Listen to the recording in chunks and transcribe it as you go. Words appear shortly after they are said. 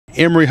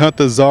Emery Hunt,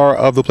 the czar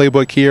of the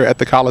playbook here at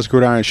the College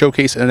Gridiron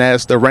Showcase. And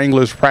as the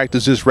Wranglers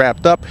practice just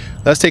wrapped up,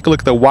 let's take a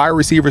look at the wide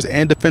receivers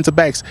and defensive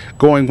backs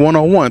going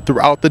one-on-one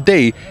throughout the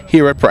day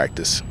here at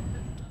practice.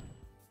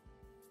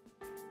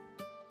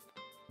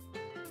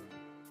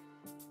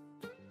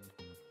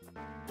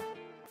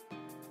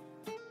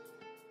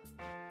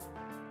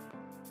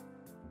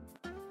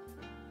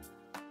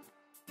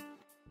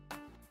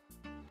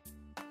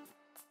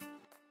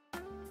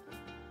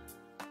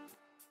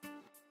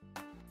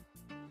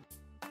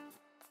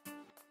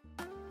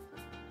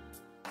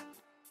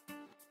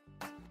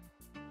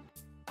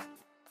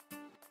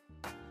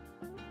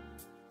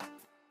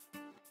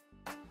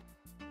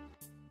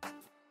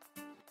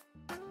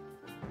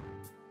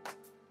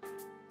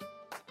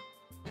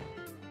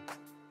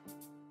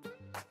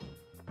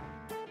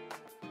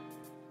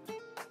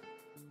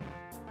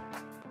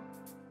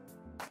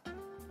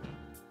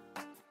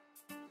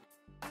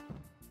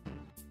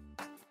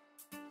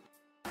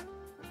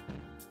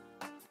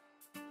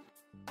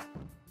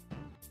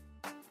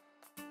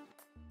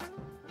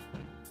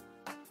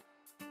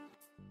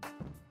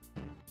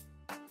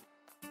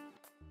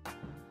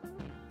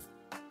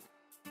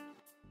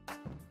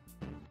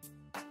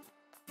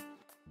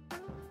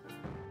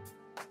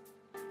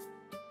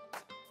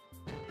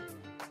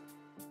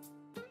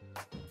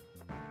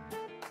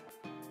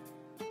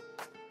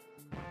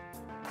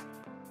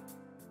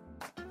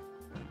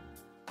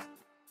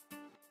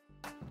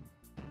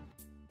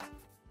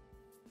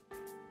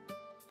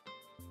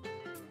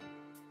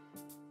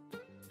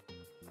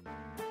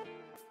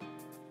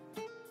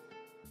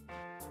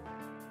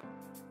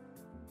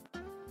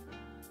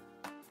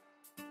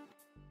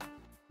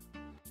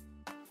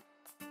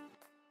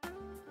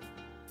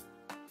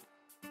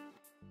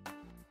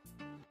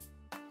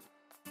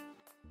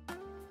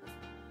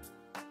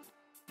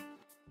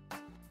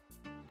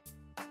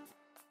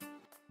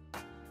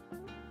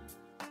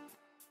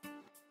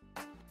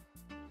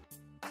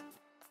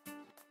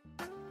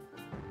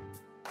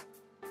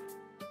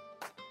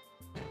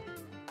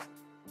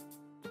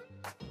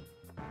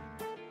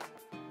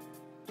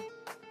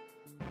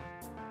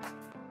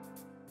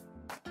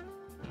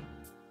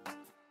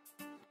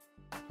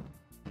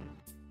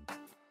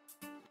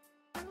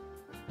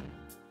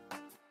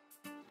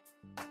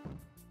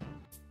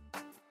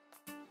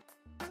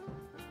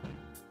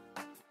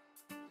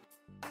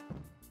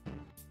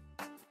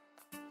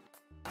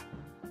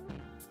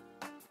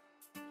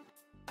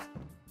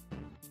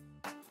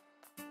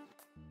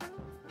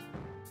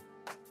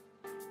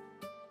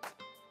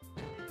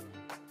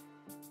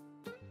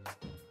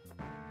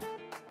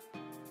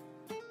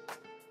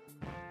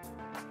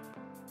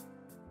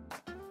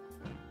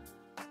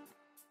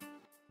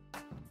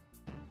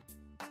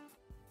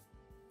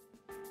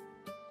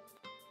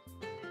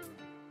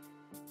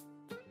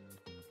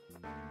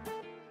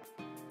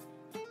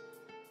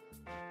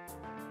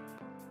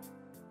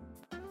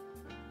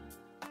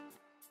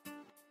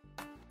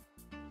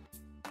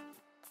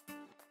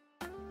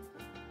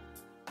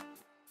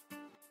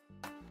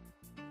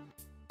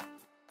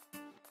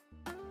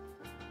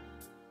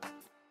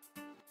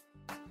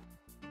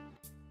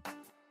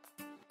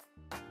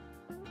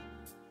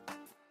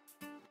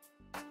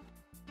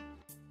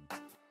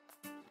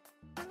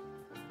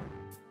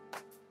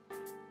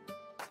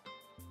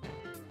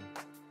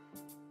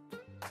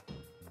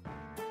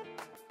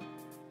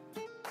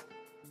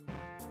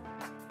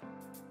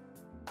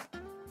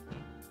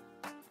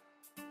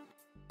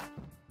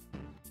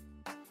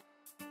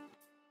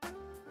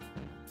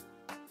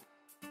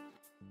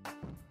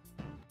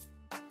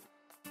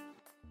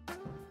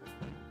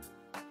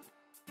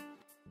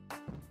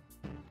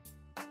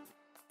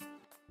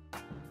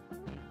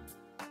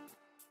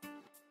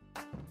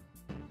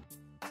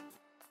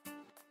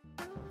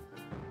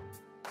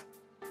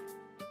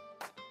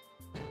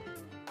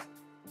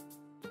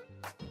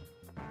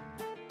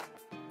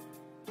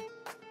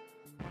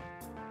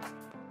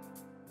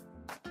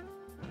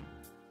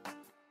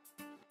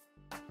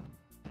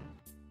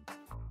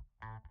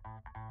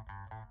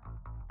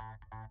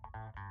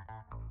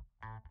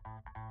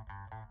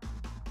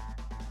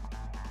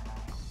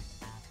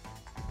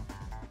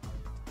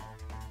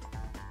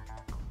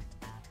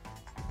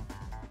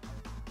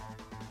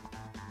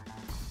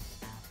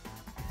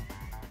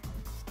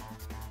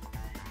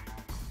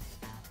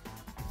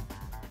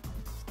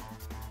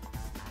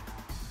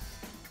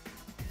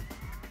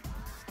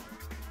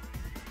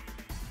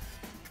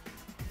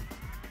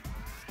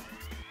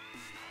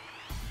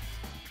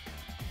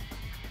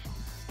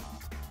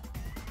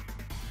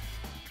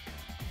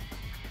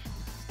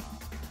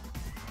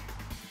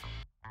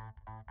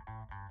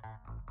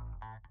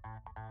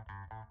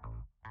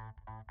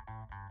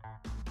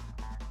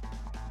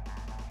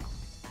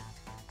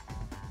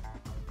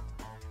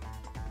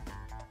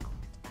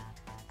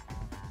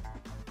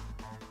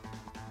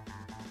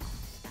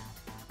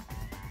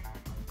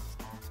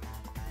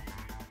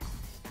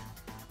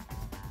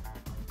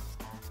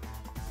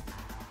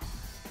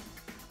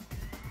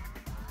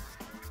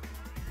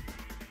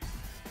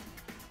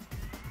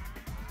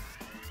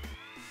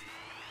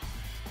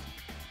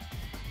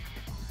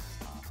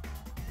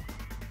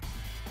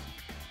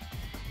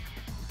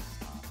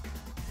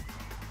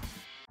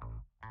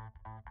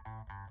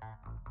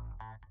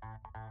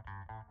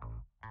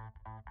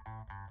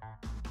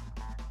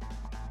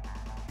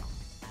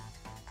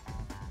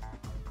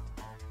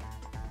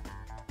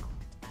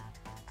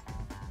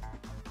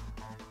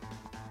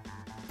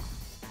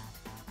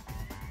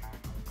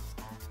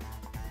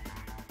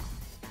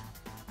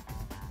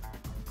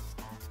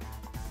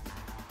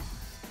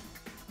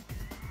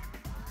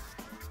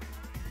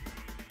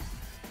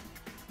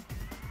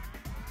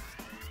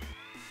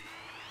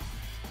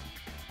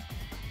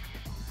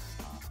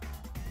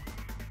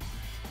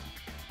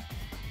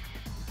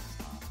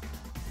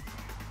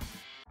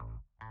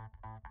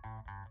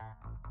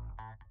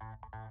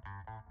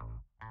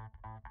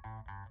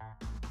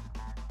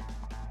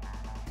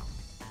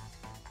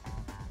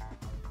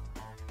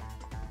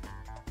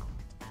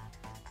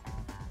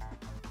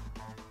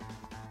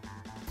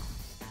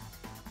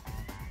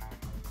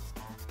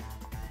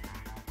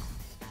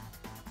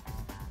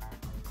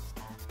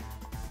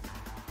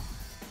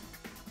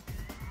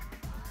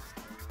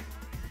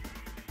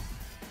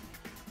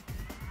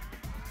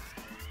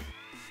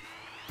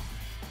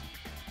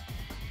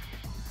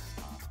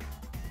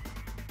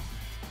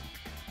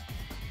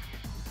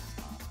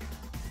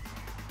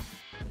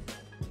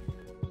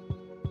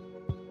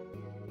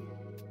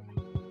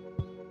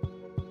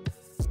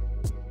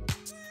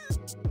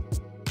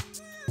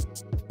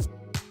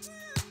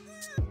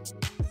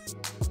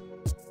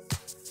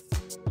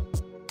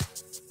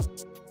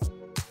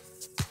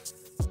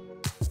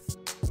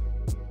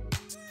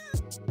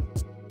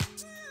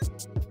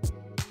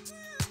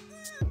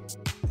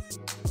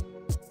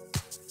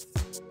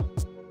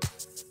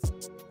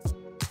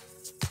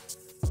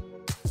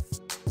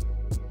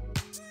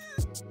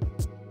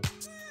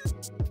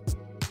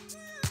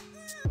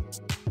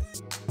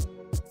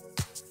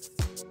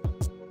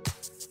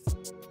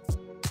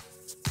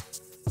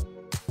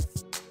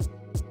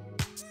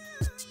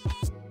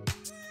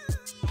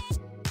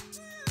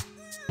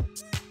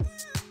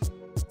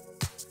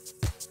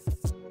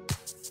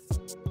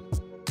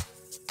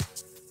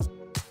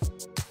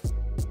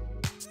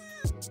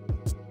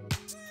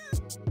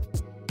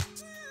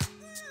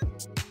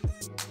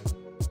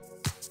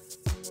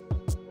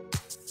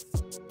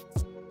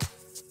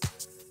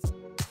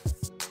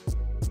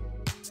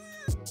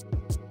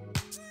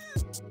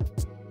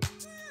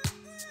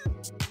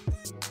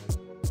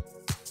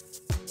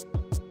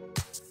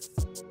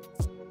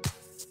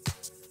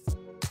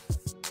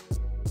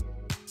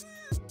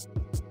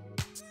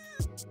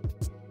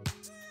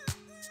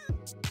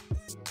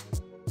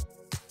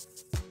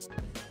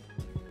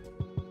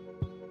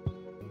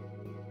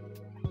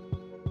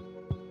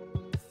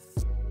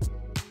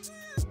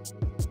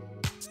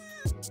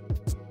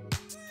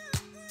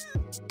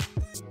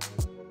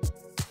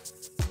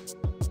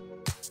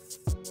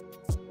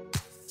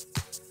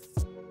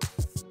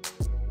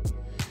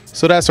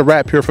 So that's a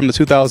wrap here from the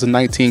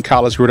 2019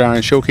 College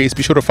Gridiron Showcase.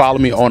 Be sure to follow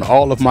me on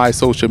all of my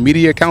social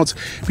media accounts.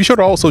 Be sure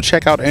to also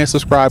check out and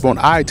subscribe on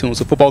iTunes,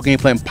 the Football Game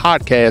Plan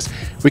podcast.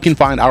 We can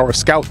find our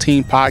Scout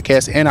Team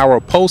podcast and our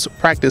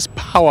post-practice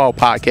powwow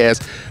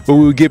podcast, where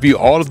we will give you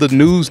all of the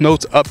news,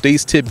 notes,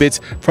 updates, tidbits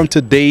from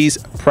today's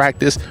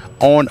practice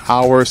on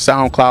our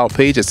SoundCloud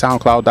page at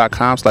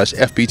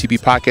soundcloud.com/FBTP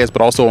podcast,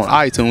 but also on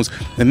iTunes.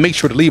 And make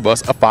sure to leave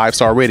us a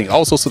 5-star rating.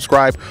 Also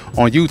subscribe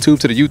on YouTube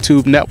to the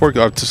YouTube network,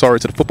 to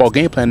the Football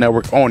Game Plan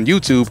network on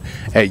YouTube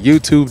at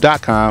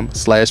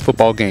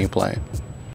youtube.com/footballgameplan.